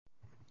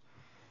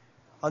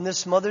On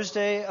this Mother's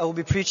Day, I will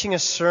be preaching a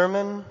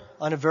sermon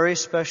on a very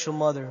special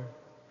mother,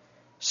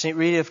 St.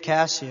 Rita of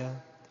Cassia,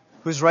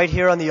 who is right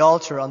here on the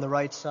altar on the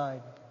right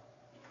side,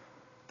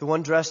 the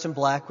one dressed in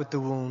black with the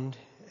wound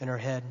in her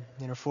head,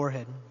 in her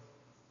forehead.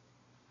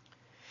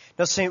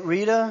 Now, St.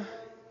 Rita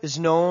is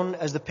known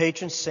as the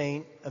patron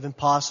saint of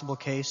impossible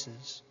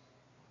cases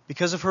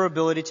because of her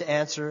ability to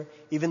answer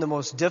even the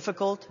most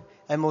difficult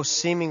and most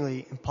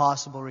seemingly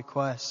impossible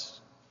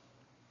requests.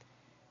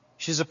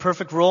 She's a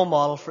perfect role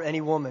model for any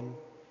woman,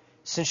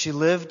 since she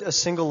lived a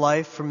single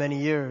life for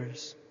many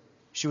years.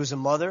 She was a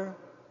mother,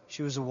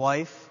 she was a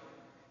wife,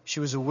 she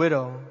was a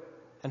widow,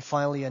 and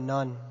finally a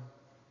nun.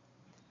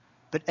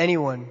 But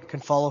anyone can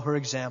follow her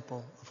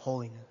example of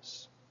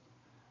holiness.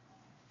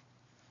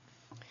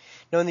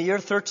 Now, in the year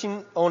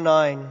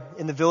 1309,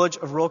 in the village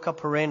of Rocca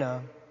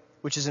Perena,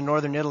 which is in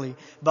northern Italy,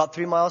 about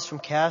 3 miles from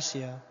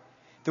Cassia,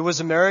 there was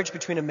a marriage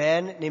between a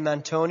man named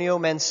Antonio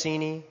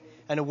Mancini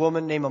and a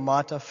woman named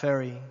Amata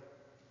Ferri.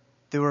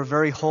 They were a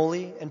very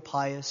holy and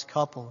pious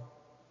couple.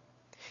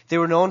 They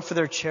were known for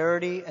their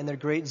charity and their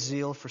great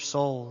zeal for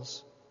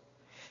souls.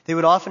 They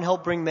would often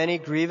help bring many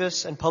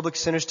grievous and public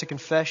sinners to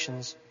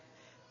confession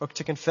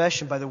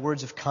by the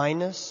words of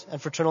kindness and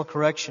fraternal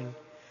correction,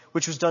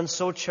 which was done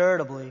so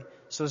charitably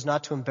so as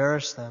not to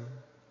embarrass them.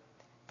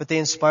 But they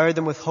inspired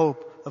them with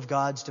hope of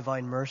God's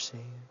divine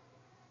mercy.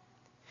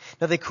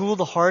 Now they cooled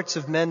the hearts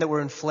of men that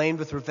were inflamed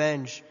with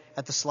revenge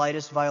at the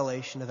slightest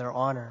violation of their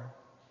honor.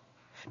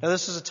 Now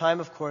this was a time,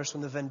 of course,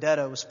 when the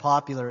vendetta was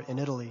popular in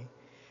Italy.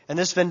 And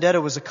this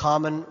vendetta was a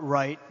common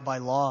right by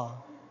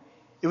law.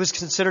 It was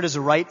considered as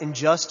a right and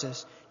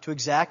justice to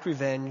exact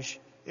revenge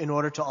in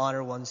order to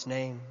honor one's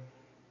name.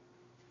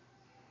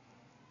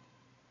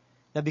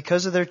 Now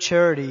because of their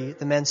charity,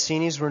 the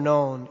Mancinis were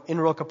known in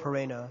Rocca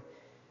Perena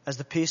as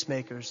the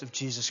peacemakers of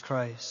Jesus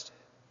Christ.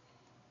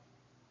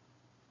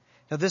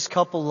 Now this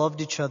couple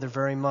loved each other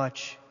very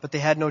much, but they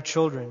had no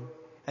children,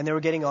 and they were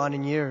getting on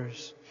in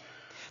years.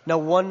 Now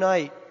one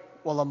night,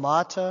 while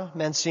Amata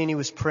Mancini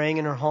was praying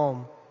in her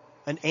home,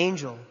 an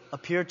angel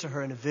appeared to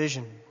her in a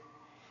vision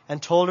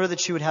and told her that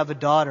she would have a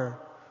daughter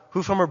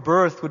who from her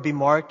birth would be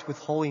marked with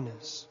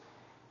holiness,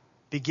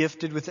 be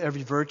gifted with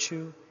every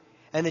virtue,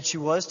 and that she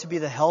was to be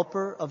the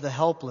helper of the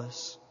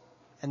helpless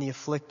and the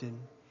afflicted,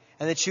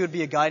 and that she would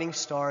be a guiding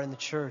star in the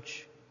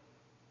church.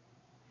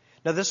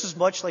 Now this was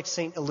much like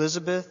St.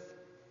 Elizabeth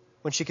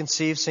when she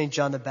conceived St.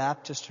 John the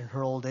Baptist in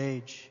her old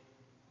age.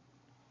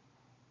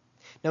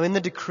 Now in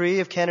the decree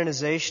of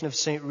canonization of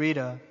St.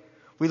 Rita,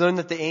 we learn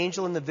that the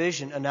angel in the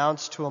vision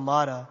announced to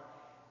Amata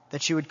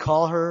that she would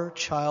call her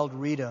child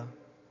Rita,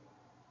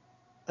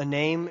 a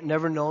name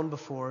never known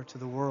before to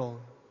the world.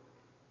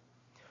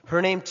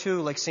 Her name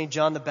too, like St.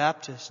 John the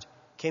Baptist,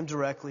 came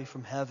directly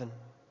from heaven.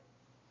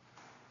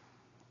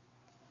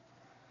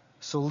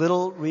 So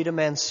little Rita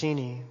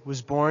Mancini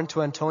was born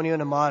to Antonio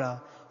and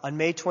Amata on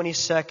May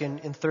 22nd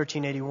in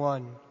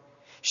 1381.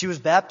 She was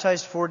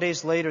baptized 4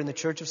 days later in the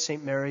Church of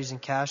St. Mary's in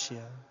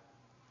Cassia.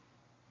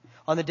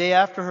 On the day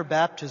after her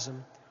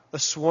baptism, a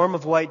swarm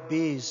of white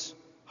bees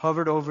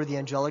hovered over the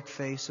angelic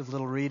face of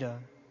little Rita,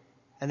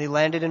 and they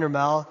landed in her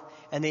mouth,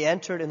 and they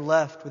entered and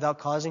left without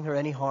causing her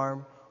any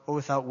harm or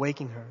without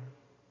waking her.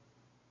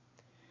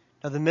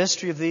 Now the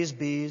mystery of these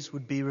bees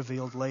would be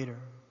revealed later.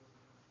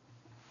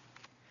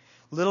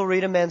 Little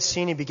Rita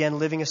Mancini began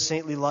living a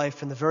saintly life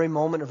from the very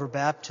moment of her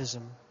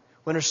baptism,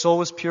 when her soul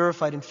was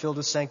purified and filled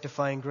with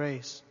sanctifying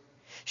grace.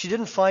 She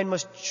didn't find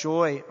much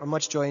joy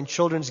in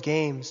children's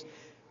games,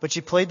 but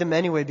she played them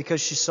anyway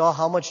because she saw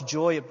how much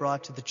joy it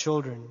brought to the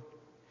children.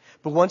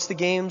 But once the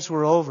games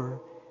were over,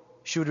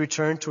 she would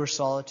return to her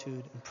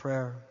solitude and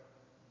prayer.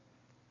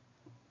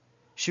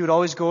 She would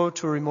always go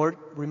to a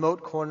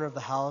remote corner of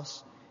the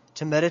house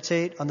to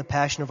meditate on the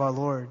Passion of our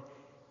Lord,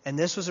 and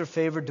this was her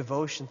favorite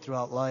devotion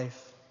throughout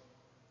life.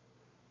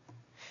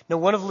 Now,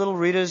 one of little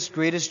Rita's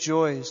greatest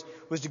joys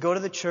was to go to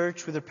the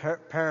church with her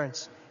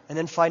parents and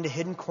then find a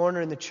hidden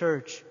corner in the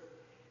church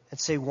and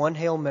say one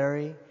Hail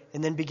Mary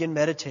and then begin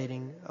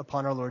meditating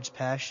upon our Lord's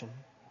Passion.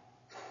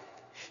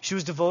 She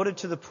was devoted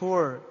to the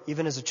poor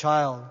even as a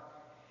child.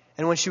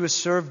 And when she was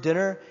served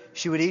dinner,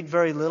 she would eat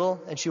very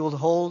little and she would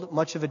hold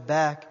much of it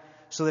back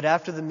so that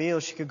after the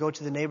meal she could go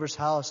to the neighbor's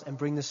house and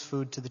bring this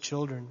food to the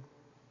children.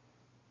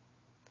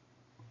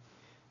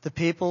 The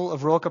people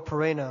of Rocca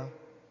Perena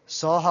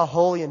saw how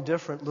holy and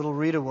different little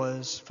Rita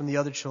was from the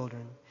other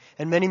children,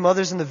 and many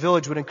mothers in the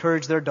village would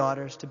encourage their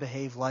daughters to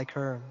behave like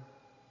her.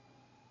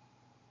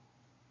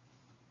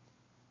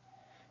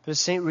 But as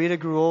St. Rita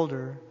grew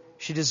older,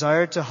 she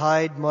desired to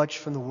hide much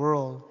from the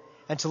world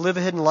and to live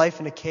a hidden life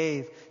in a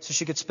cave so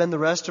she could spend the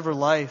rest of her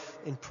life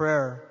in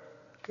prayer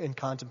and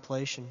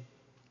contemplation.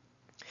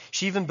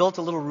 She even built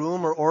a little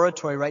room or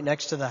oratory right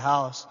next to the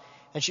house,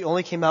 and she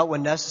only came out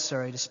when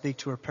necessary to speak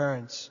to her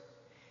parents.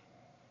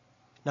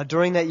 Now,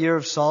 during that year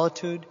of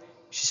solitude,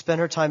 she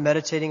spent her time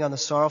meditating on the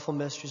sorrowful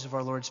mysteries of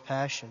our Lord's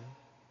Passion.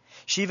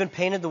 She even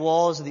painted the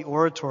walls of the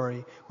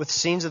oratory with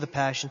scenes of the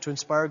Passion to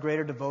inspire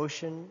greater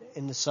devotion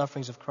in the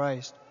sufferings of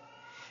Christ.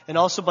 and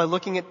also by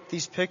looking at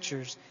these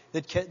pictures,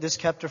 this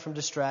kept her from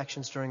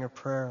distractions during her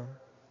prayer.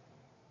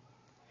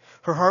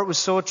 Her heart was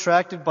so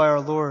attracted by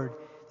our Lord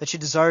that she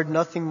desired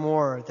nothing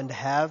more than to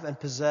have and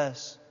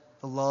possess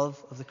the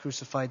love of the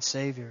crucified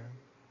Savior.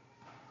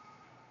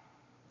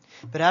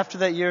 But after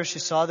that year, she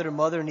saw that her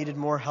mother needed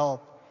more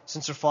help,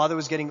 since her father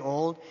was getting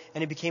old,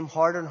 and it became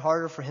harder and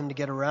harder for him to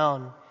get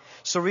around.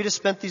 So Rita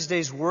spent these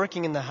days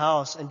working in the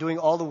house and doing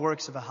all the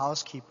works of a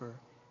housekeeper.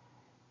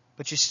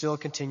 But she still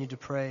continued to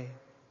pray.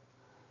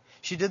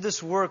 She did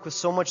this work with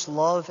so much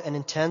love and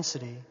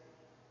intensity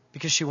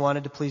because she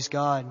wanted to please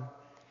God.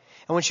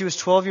 And when she was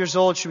 12 years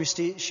old, she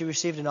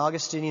received an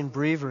Augustinian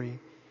breviary.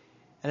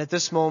 And at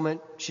this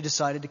moment, she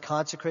decided to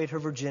consecrate her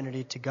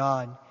virginity to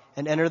God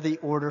and enter the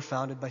order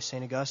founded by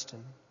St.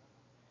 Augustine.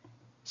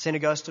 St.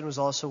 Augustine was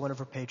also one of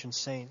her patron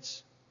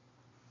saints.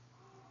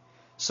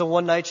 So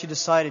one night she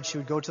decided she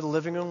would go to the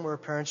living room where her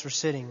parents were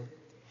sitting.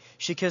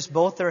 She kissed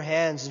both their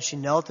hands and she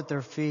knelt at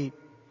their feet.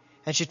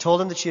 And she told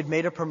them that she had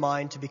made up her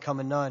mind to become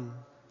a nun.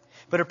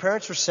 But her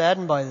parents were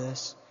saddened by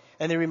this,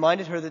 and they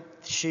reminded her that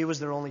she was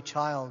their only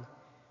child.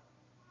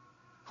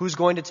 Who was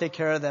going to take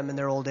care of them in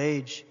their old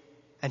age?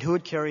 And who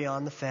would carry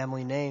on the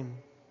family name?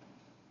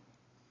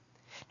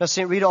 Now,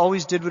 St. Rita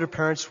always did what her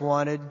parents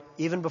wanted,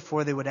 even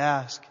before they would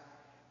ask.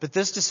 But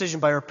this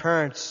decision by her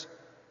parents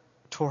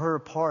tore her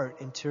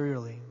apart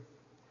interiorly.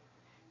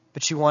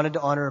 But she wanted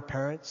to honor her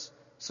parents,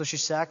 so she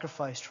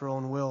sacrificed her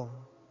own will.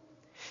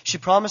 She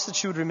promised that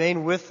she would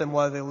remain with them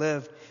while they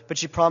lived, but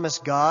she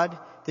promised God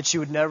that she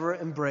would never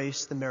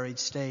embrace the married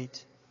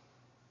state.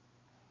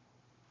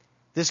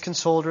 This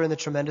consoled her in the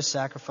tremendous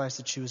sacrifice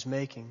that she was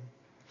making.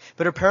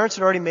 But her parents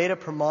had already made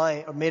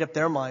up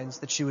their minds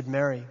that she would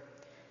marry.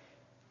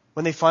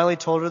 When they finally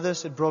told her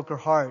this, it broke her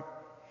heart,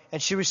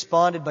 and she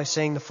responded by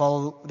saying the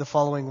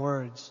following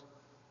words.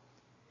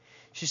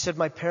 She said,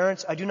 "My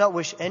parents, I do not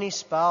wish any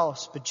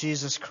spouse but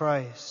Jesus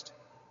Christ.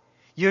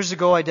 Years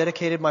ago, I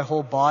dedicated my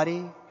whole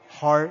body,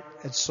 heart,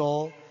 and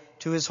soul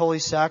to His holy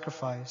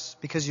sacrifice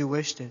because you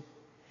wished it.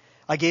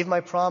 I gave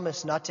my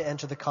promise not to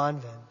enter the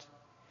convent.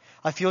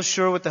 I feel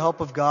sure with the help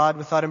of God,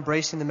 without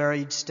embracing the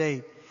married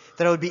state,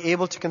 that I would be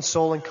able to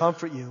console and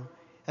comfort you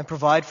and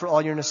provide for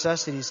all your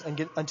necessities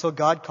until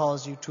God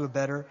calls you to a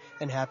better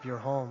and happier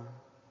home."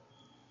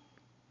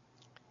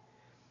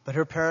 But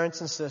her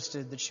parents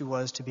insisted that she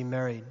was to be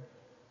married.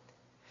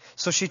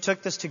 So she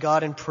took this to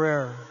God in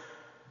prayer,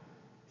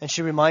 and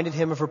she reminded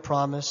Him of her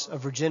promise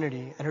of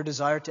virginity and her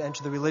desire to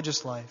enter the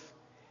religious life.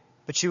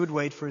 But she would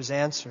wait for His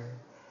answer.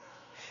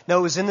 Now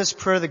it was in this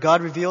prayer that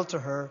God revealed to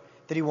her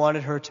that He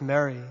wanted her to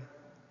marry.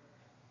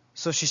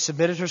 So she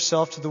submitted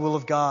herself to the will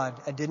of God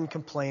and didn't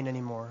complain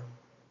anymore.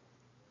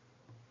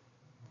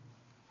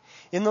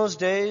 In those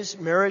days,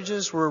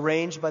 marriages were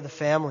arranged by the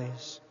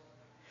families.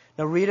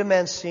 Now Rita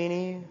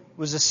Mancini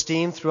was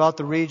esteemed throughout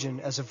the region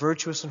as a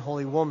virtuous and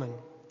holy woman.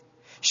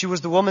 She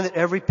was the woman that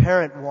every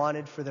parent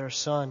wanted for their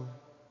son.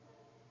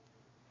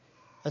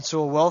 And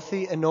so a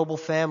wealthy and noble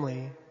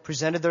family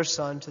presented their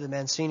son to the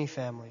Mancini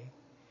family,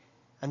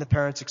 and the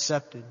parents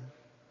accepted.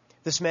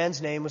 This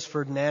man's name was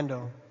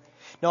Ferdinando.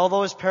 Now,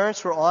 although his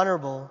parents were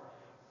honorable,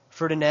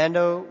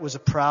 Ferdinando was a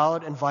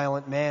proud and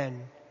violent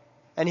man,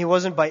 and he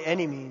wasn't by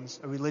any means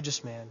a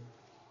religious man.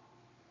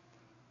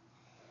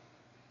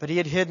 But he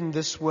had hidden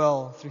this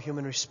well through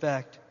human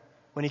respect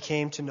when he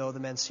came to know the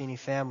Mancini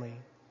family.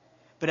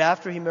 But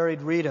after he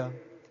married Rita,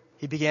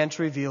 he began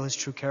to reveal his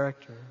true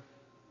character.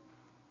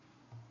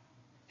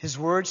 His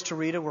words to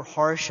Rita were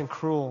harsh and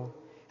cruel,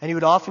 and he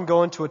would often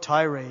go into a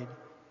tirade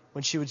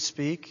when she would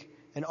speak,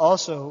 and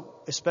also,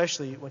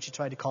 especially, when she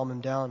tried to calm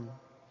him down.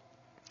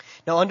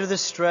 Now, under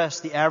this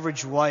stress, the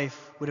average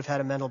wife would have had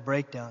a mental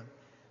breakdown,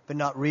 but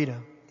not Rita.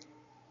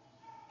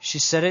 She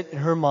set it in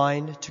her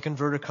mind to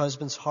convert her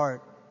husband's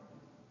heart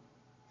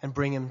and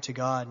bring him to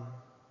God.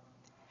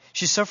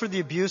 She suffered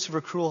the abuse of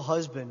her cruel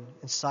husband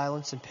in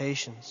silence and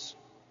patience.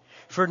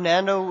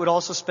 Ferdinando would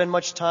also spend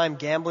much time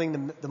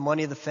gambling the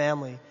money of the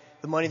family,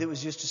 the money that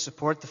was used to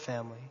support the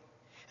family,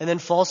 and then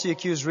falsely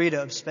accuse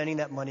Rita of spending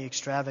that money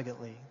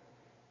extravagantly.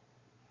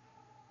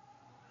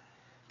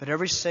 But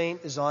every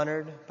saint is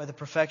honored by the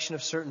perfection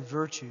of certain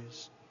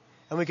virtues,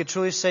 and we could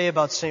truly say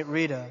about Saint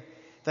Rita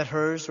that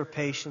hers were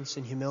patience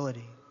and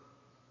humility.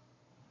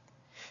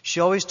 She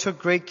always took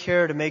great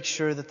care to make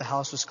sure that the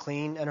house was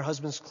clean and her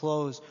husband's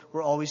clothes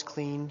were always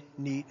cleaned,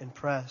 neat, and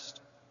pressed.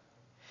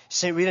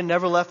 St. Rita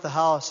never left the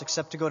house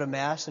except to go to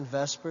Mass and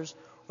Vespers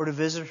or to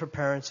visit her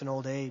parents in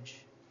old age.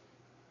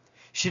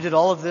 She did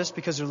all of this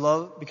because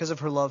of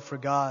her love for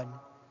God.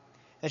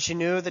 And she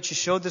knew that she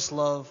showed this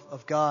love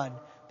of God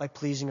by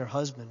pleasing her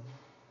husband.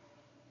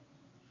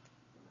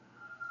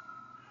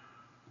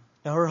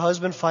 Now her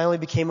husband finally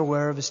became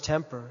aware of his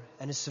temper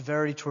and his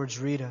severity towards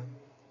Rita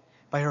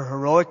by her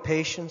heroic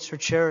patience, her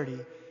charity,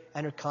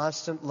 and her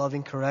constant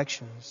loving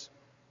corrections.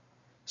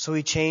 So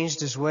he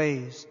changed his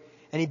ways,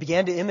 and he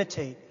began to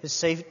imitate his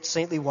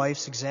saintly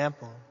wife's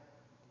example.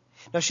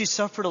 Now she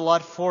suffered a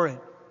lot for it,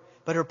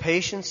 but her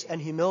patience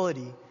and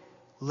humility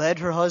led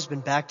her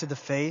husband back to the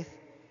faith,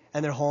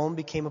 and their home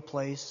became a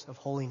place of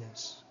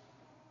holiness.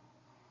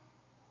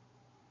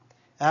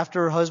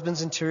 After her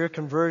husband's interior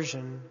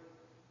conversion,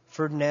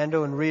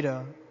 Ferdinando and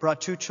Rita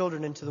brought 2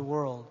 children into the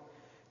world.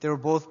 They were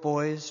both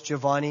boys,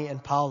 Giovanni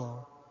and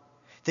Paolo.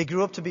 They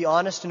grew up to be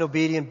honest and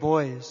obedient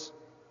boys.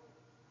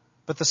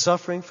 But the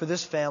suffering for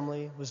this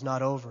family was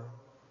not over.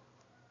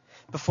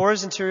 Before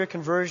his interior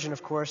conversion,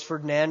 of course,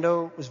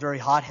 Ferdinando was very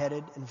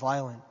hot-headed and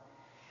violent.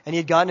 And he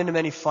had gotten into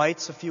many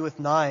fights, a few with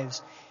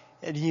knives,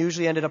 and he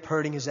usually ended up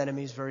hurting his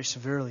enemies very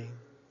severely.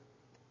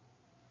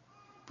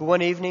 But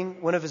one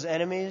evening, one of his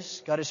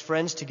enemies got his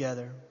friends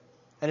together,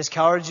 and as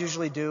cowards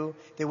usually do,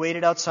 they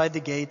waited outside the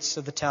gates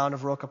of the town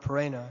of Roca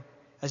Perena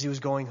as he was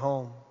going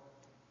home.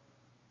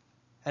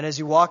 And as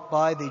he walked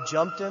by, they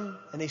jumped him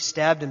and they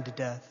stabbed him to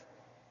death,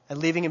 and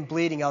leaving him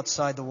bleeding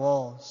outside the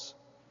walls.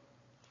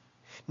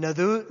 Now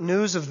the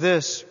news of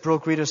this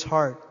broke Rita's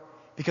heart,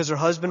 because her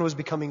husband was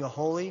becoming a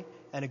holy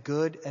and a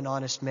good and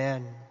honest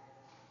man.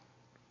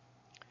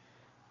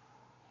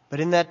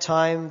 But in that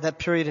time, that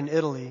period in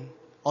Italy,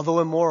 although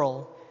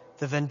immoral,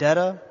 the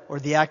vendetta, or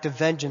the act of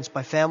vengeance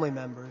by family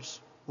members,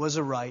 was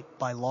a right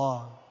by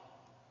law.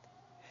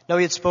 Now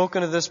he had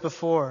spoken of this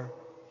before,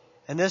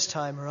 and this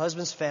time her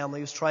husband's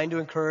family was trying to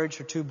encourage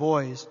her 2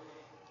 boys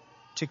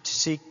to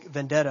seek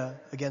vendetta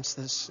against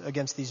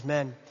these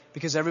men,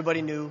 because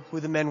everybody knew who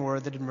the men were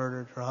that had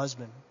murdered her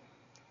husband.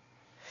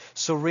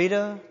 So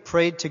Rita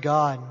prayed to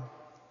God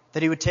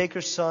that he would take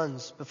her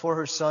sons before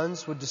her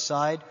sons would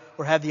decide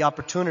or have the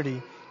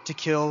opportunity to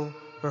kill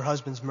her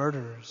husband's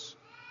murderers.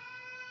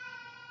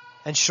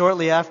 And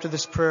shortly after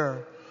this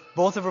prayer,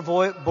 both of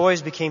her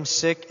boys became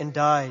sick and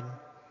died.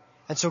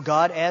 And so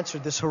God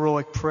answered this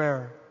heroic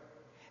prayer.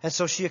 And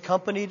so she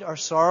accompanied our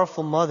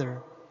sorrowful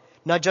mother,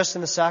 not just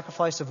in the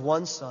sacrifice of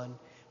one son,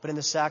 but in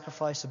the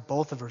sacrifice of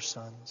both of her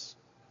sons.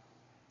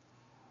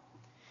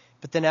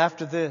 But then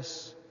after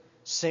this,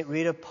 St.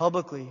 Rita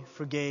publicly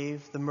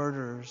forgave the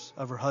murderers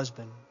of her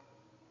husband.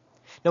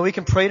 Now we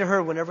can pray to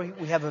her whenever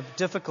we have a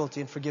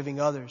difficulty in forgiving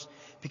others,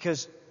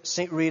 because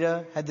St.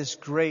 Rita had this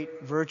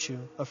great virtue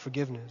of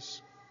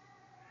forgiveness.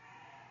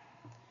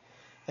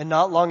 And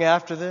not long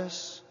after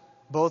this,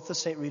 both of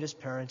St. Rita's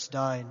parents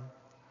died.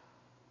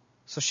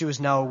 So she was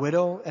now a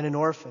widow and an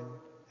orphan,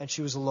 and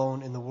she was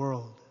alone in the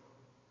world.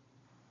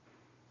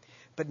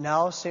 But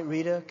now St.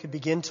 Rita could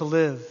begin to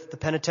live the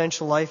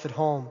penitential life at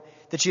home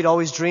that she had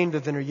always dreamed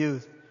of in her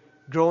youth,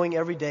 growing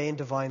every day in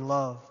divine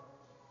love.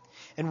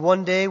 And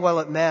one day while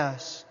at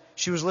Mass,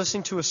 she was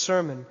listening to a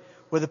sermon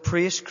where the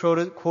priest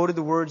quoted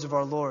the words of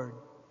our Lord,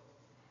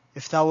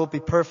 "If thou wilt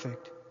be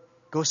perfect,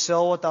 go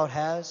sell what thou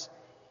hast,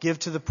 give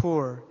to the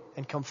poor,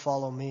 and come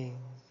follow me."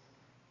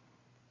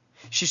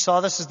 She saw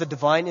this as the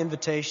divine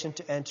invitation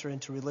to enter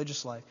into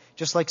religious life,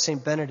 just like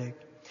St.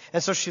 Benedict.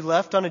 And so she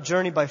left on a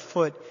journey by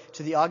foot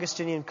to the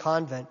Augustinian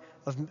convent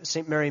of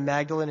St. Mary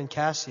Magdalene and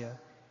Cassia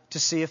to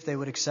see if they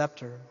would accept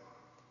her.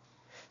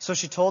 So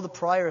she told the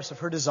prioress of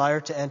her desire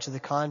to enter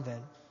the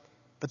convent.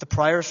 But the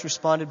prioress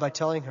responded by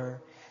telling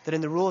her that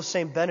in the rule of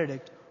St.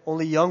 Benedict,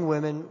 only young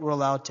women were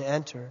allowed to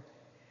enter,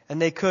 and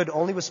they could,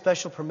 only with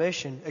special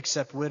permission,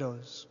 accept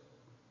widows.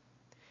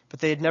 But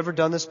they had never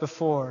done this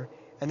before,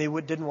 and they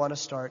didn't want to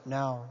start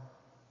now.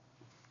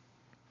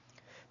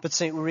 But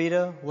St.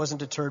 Rita wasn't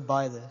deterred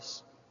by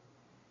this.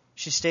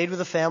 She stayed with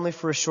the family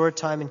for a short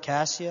time in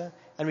Cassia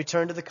and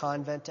returned to the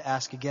convent to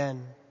ask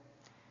again.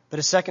 But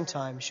a second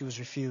time she was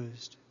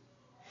refused.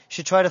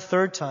 She tried a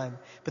third time,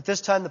 but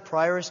this time the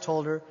prioress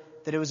told her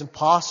that it was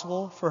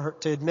impossible for her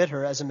to admit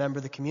her as a member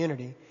of the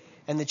community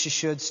and that she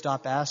should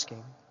stop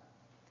asking.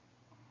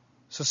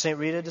 So St.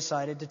 Rita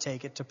decided to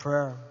take it to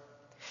prayer.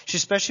 She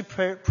especially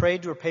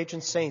prayed to her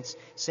patron saints,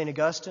 St.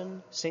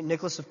 Augustine, St.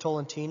 Nicholas of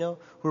Tolentino,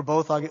 who were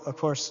both, of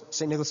course,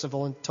 St. Nicholas of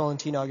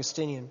Tolentino,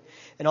 Augustinian,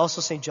 and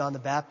also St. John the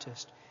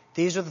Baptist.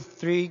 These are the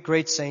 3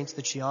 great saints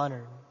that she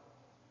honored.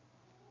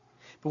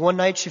 But one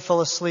night she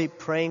fell asleep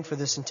praying for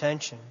this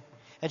intention,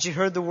 and she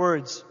heard the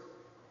words,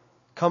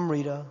 "Come,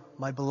 Rita,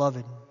 my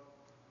beloved.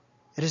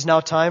 It is now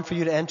time for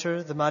you to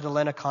enter the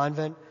Maddalena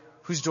convent,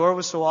 whose door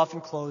was so often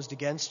closed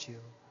against you."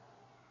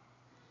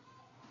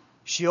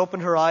 She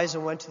opened her eyes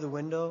and went to the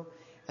window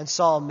and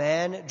saw a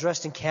man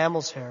dressed in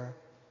camel's hair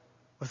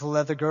with a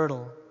leather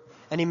girdle,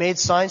 and he made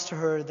signs to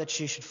her that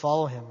she should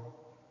follow him.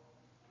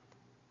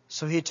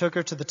 So he took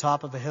her to the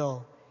top of a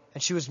hill,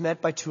 and she was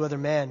met by 2 other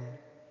men.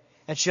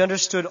 And she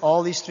understood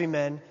all these 3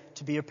 men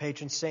to be her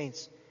patron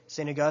saints,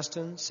 St.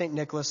 Augustine, St.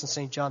 Nicholas, and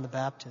St. John the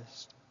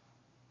Baptist.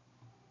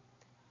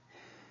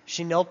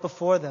 She knelt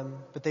before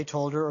them, but they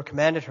told her or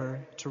commanded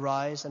her to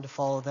rise and to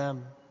follow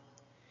them.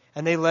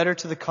 And they led her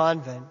to the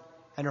convent,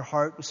 and her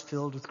heart was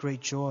filled with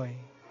great joy.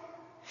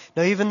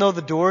 Now, even though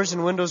the doors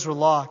and windows were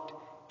locked,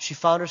 she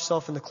found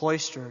herself in the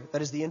cloister,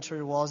 that is the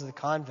interior walls of the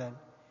convent,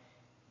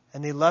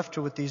 and they left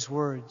her with these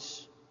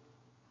words,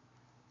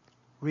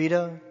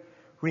 "Rita,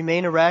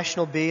 remain a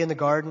rational bee in the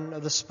garden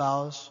of the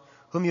spouse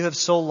whom you have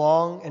so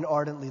long and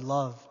ardently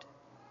loved.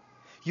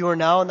 You are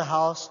now in the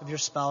house of your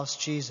spouse,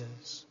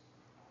 Jesus.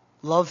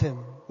 Love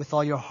him with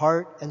all your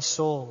heart and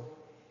soul,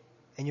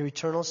 and your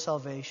eternal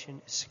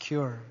salvation is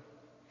secure.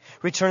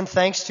 Return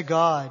thanks to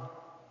God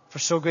for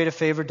so great a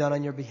favor done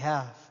on your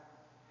behalf.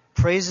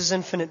 praise His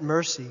infinite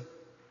mercy,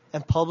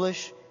 and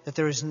publish that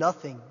there is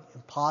nothing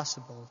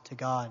impossible to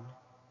God.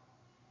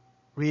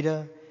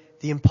 Rita,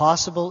 the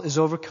impossible is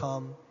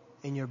overcome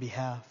in your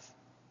behalf.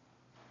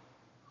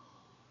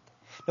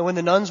 Now when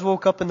the nuns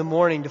woke up in the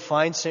morning to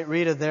find St.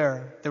 Rita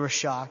there, they were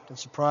shocked and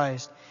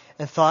surprised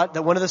and thought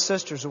that one of the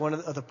sisters or one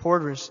of the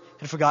porters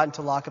had forgotten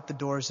to lock up the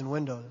doors and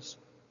windows.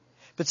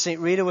 But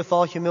St. Rita, with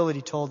all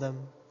humility, told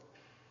them,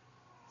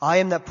 I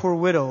am that poor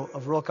widow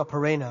of Roca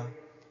Perena,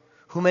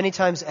 who many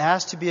times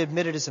asked to be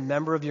admitted as a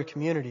member of your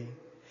community,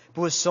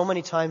 but was so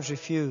many times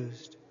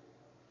refused.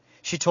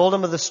 She told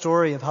him of the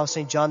story of how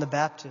St. John the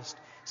Baptist,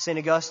 St.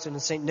 Augustine,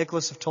 and St.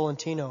 Nicholas of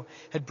Tolentino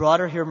had brought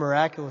her here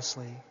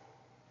miraculously.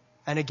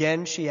 And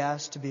again she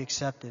asked to be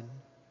accepted.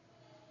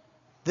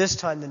 This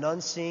time the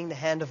nuns, seeing the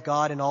hand of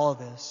God in all of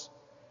this,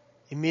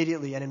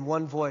 immediately and in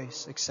one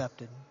voice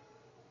accepted.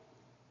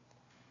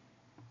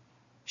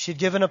 She had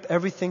given up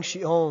everything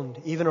she owned,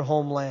 even her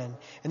homeland.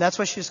 And that's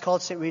why she was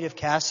called St. Rita of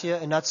Cassia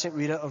and not St.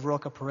 Rita of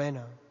Roca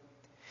Perena.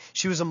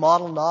 She was a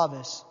model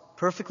novice,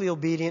 perfectly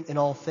obedient in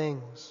all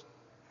things.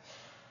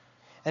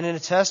 And in a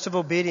test of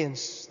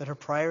obedience that her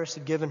prioress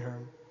had given her,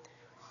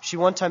 she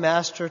one time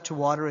asked her to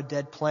water a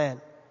dead plant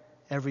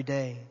every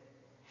day.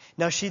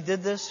 Now she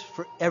did this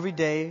for every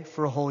day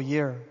for a whole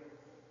year.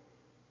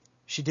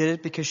 She did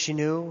it because she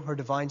knew her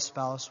divine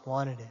spouse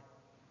wanted it.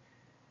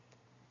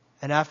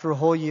 And after a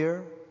whole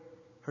year,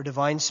 her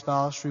divine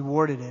spouse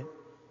rewarded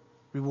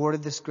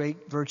this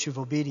great virtue of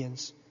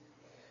obedience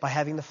by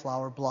having the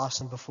flower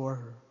blossom before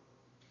her.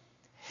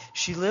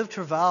 She lived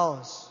her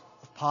vows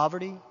of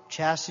poverty,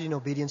 chastity, and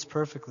obedience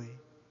perfectly.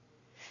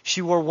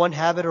 She wore one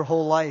habit her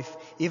whole life.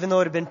 Even though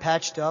it had been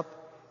patched up,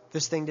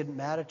 this thing didn't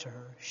matter to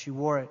her. She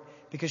wore it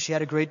because she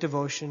had a great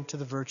devotion to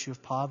the virtue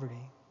of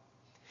poverty.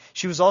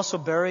 She was also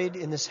buried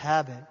in this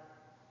habit,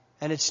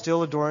 and it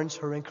still adorns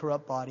her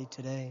incorrupt body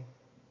today.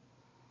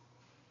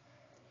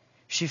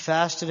 She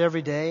fasted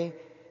every day,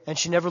 and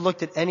she never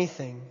looked at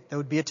anything that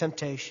would be a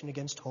temptation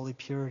against holy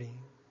purity.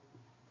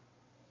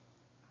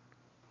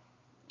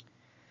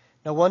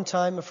 Now one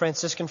time a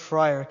Franciscan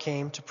friar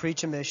came to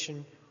preach a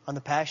mission on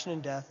the passion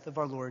and death of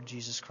our Lord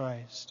Jesus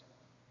Christ.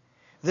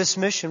 This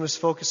mission was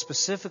focused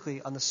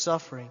specifically on the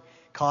suffering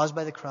caused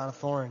by the crown of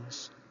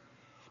thorns.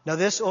 Now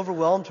this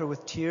overwhelmed her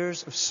with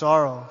tears of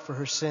sorrow for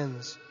her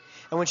sins.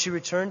 And when she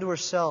returned to her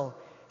cell,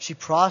 she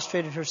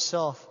prostrated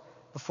herself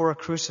before a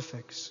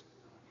crucifix.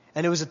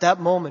 And it was at that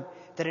moment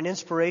that an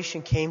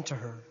inspiration came to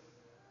her.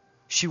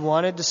 She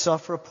wanted to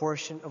suffer a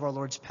portion of our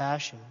Lord's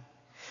passion.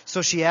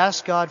 So she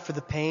asked God for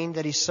the pain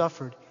that He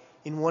suffered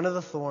in one of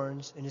the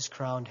thorns in His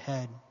crowned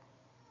head.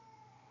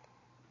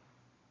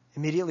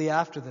 Immediately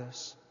after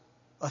this,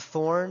 a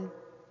thorn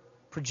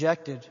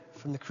projected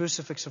from the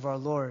crucifix of our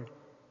Lord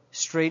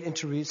straight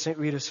into St.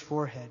 Rita's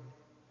forehead,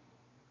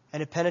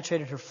 and it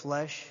penetrated her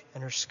flesh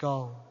and her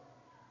skull.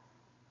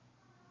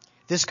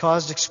 This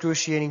caused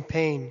excruciating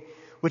pain,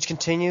 which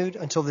continued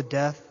until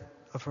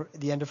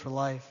the end of her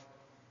life.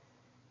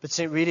 But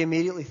St. Rita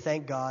immediately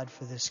thanked God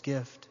for this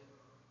gift.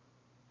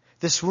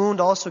 This wound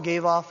also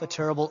gave off a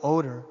terrible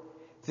odor.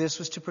 This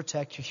was to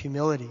protect her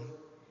humility.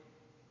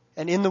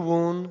 And in the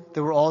wound,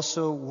 there were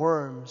also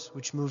worms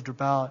which moved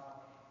about,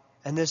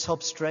 and this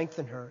helped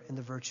strengthen her in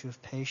the virtue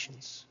of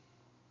patience.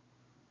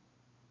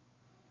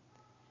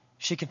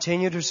 She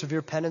continued her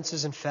severe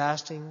penances and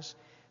fastings,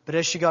 but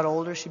as she got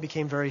older, she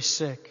became very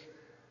sick.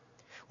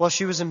 While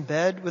she was in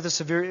bed with a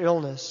severe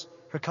illness,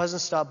 her cousin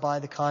stopped by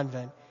the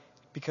convent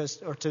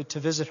to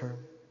visit her.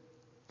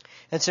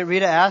 And St.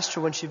 Rita asked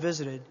her when she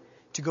visited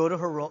to go to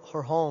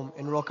her home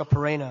in Roca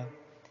Perena.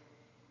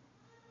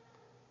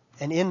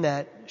 And in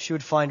that, she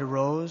would find a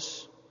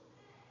rose.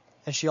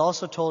 And she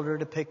also told her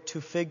to pick two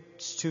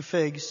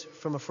figs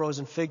from a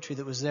frozen fig tree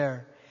that was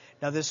there.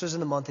 Now this was in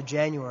the month of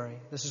January.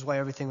 This is why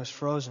everything was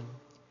frozen.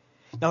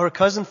 Now her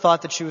cousin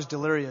thought that she was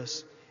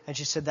delirious, and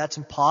she said, that's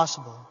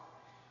impossible.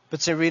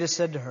 But St. Rita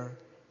said to her,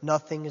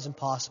 nothing is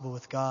impossible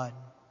with God.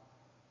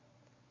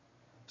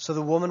 So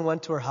the woman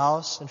went to her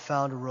house and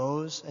found a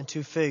rose and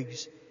 2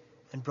 figs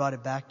and brought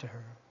it back to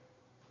her.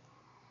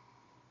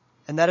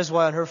 And that is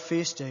why on her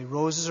feast day,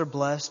 roses are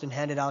blessed and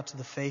handed out to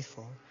the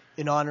faithful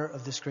in honor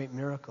of this great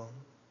miracle.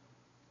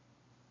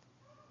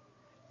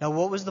 Now,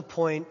 what was the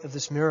point of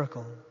this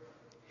miracle?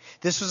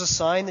 This was a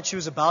sign that she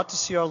was about to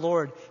see our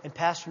Lord and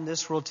pass from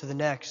this world to the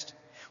next.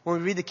 When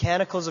we read the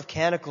Canticles of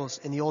Canticles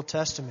in the Old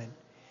Testament,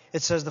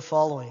 it says the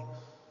following: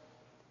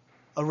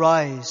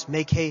 Arise,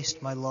 make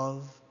haste, my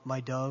love, my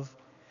dove,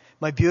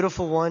 my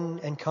beautiful one,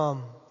 and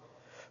come.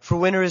 For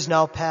winter is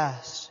now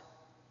past,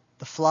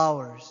 the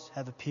flowers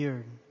have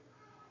appeared,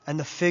 and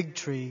the fig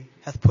tree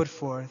hath put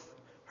forth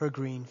her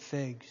green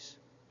figs.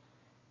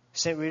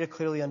 St. Rita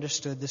clearly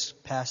understood this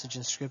passage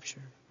in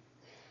Scripture.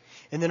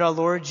 And then our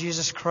Lord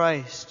Jesus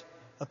Christ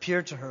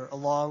appeared to her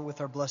along with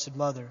our Blessed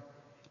Mother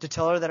to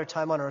tell her that her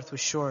time on earth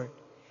was short.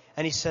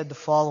 And He said the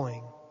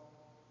following: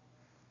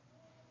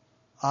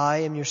 I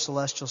am your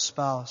celestial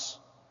spouse,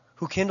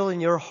 who kindle in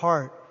your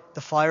heart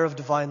the fire of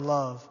divine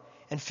love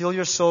and fill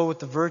your soul with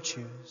the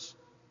virtues.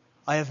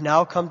 I have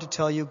now come to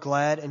tell you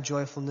glad and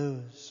joyful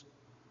news.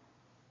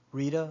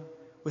 Rita,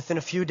 within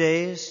a few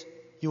days,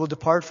 you will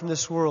depart from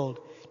this world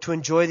to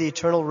enjoy the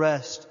eternal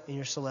rest in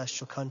your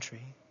celestial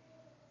country.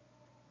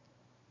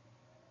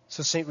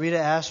 So St. Rita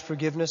asked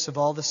forgiveness of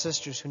all the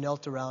sisters who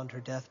knelt around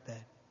her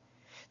deathbed.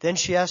 Then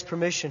she asked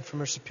permission from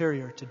her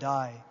superior to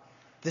die.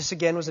 This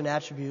again was an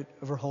attribute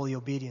of her holy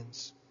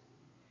obedience.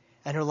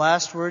 And her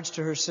last words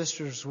to her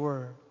sisters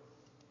were,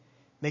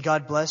 "May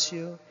God bless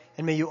you,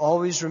 and may you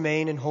always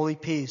remain in holy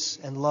peace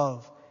and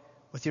love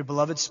with your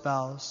beloved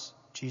spouse,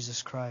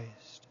 Jesus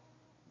Christ."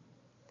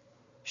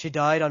 She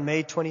died on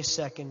May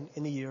 22nd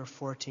in the year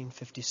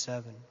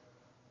 1457.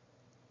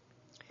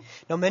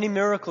 Now, many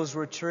miracles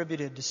were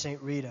attributed to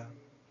St. Rita.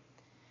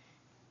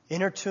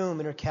 In her tomb,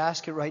 in her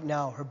casket right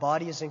now, her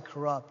body is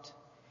incorrupt,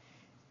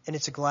 and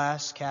it's a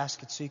glass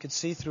casket, so you could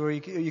see through her.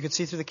 You could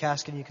see through the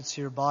casket, and you could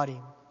see her body.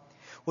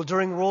 Well,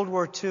 during World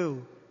War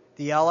II,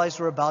 the Allies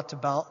were about to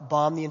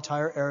bomb the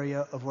entire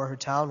area of where her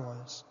town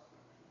was.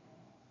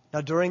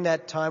 Now, during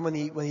that time, when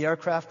the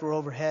aircraft were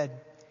overhead,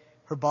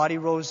 her body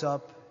rose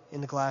up in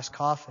the glass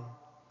coffin,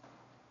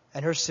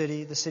 and her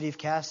city, the city of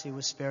Cassia,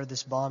 was spared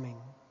this bombing.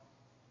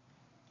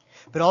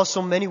 But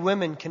also, many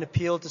women can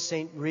appeal to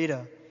St.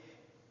 Rita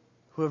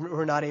who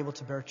are not able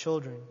to bear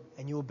children,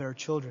 and you will bear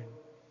children,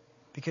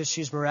 because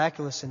she's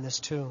miraculous in this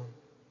too.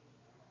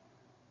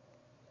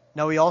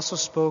 Now, we also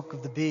spoke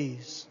of the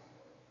bees.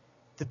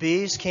 The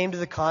bees came to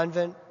the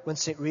convent when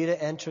St.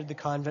 Rita entered the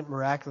convent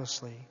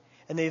miraculously,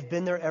 and they've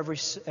been there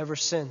ever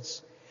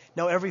since.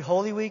 Now, every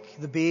Holy Week,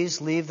 the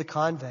bees leave the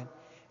convent,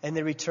 and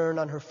they return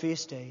on her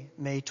feast day,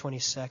 May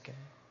 22nd.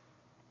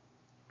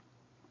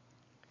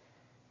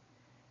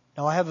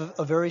 Now, I have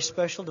a very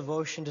special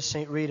devotion to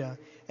St. Rita,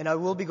 and I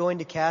will be going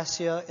to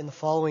Cassia in the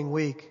following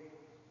week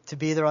to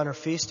be there on her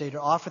feast day,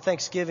 to offer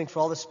thanksgiving for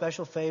all the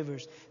special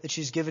favors that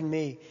she's given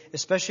me,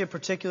 especially a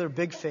particular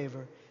big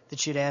favor that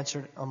she had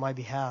answered on my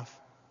behalf.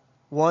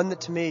 One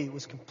that to me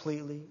was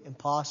completely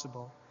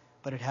impossible,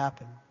 but it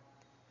happened.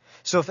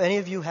 So if any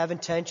of you have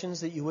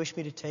intentions that you wish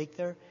me to take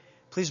there,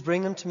 please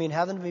bring them to me and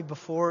have them to me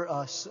before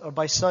us, or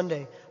by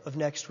Sunday of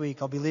next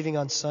week. I'll be leaving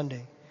on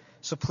Sunday.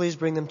 So please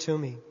bring them to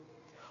me.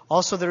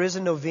 Also, there is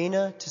a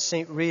novena to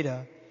St.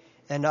 Rita,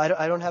 and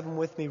I don't have them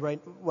with me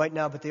right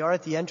now, but they are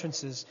at the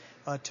entrances,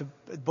 to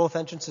both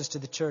entrances to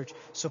the church.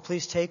 So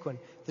please take one.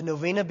 The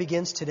novena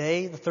begins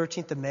today, the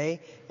 13th of May,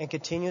 and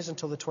continues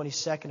until the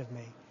 22nd of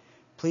May.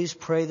 Please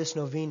pray this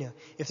novena.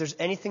 If there's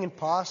anything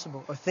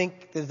impossible, or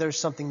think that there's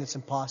something that's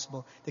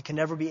impossible that can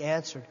never be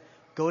answered,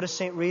 go to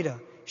St. Rita.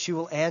 She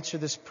will answer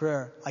this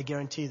prayer. I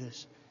guarantee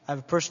this. I have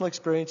a personal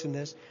experience in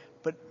this,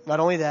 but not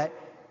only that,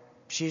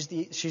 she's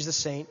the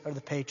saint or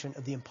the patron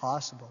of the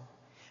impossible.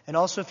 And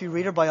also, if you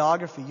read her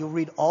biography, you'll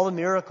read all the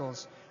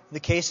miracles, the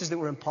cases that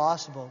were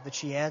impossible that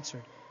she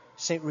answered.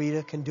 St.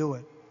 Rita can do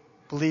it.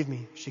 Believe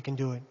me, she can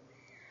do it.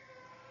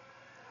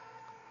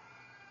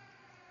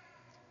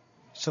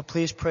 So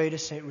please pray to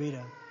St.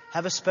 Rita.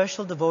 Have a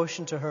special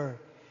devotion to her.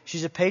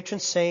 She's a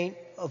patron saint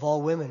of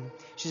all women.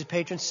 She's a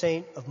patron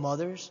saint of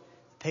mothers,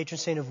 patron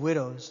saint of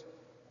widows,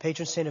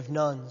 patron saint of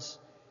nuns,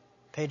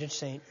 patron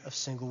saint of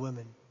single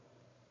women.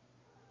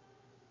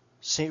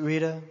 St.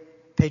 Rita,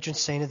 patron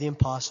saint of the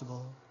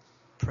impossible,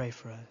 pray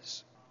for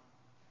us.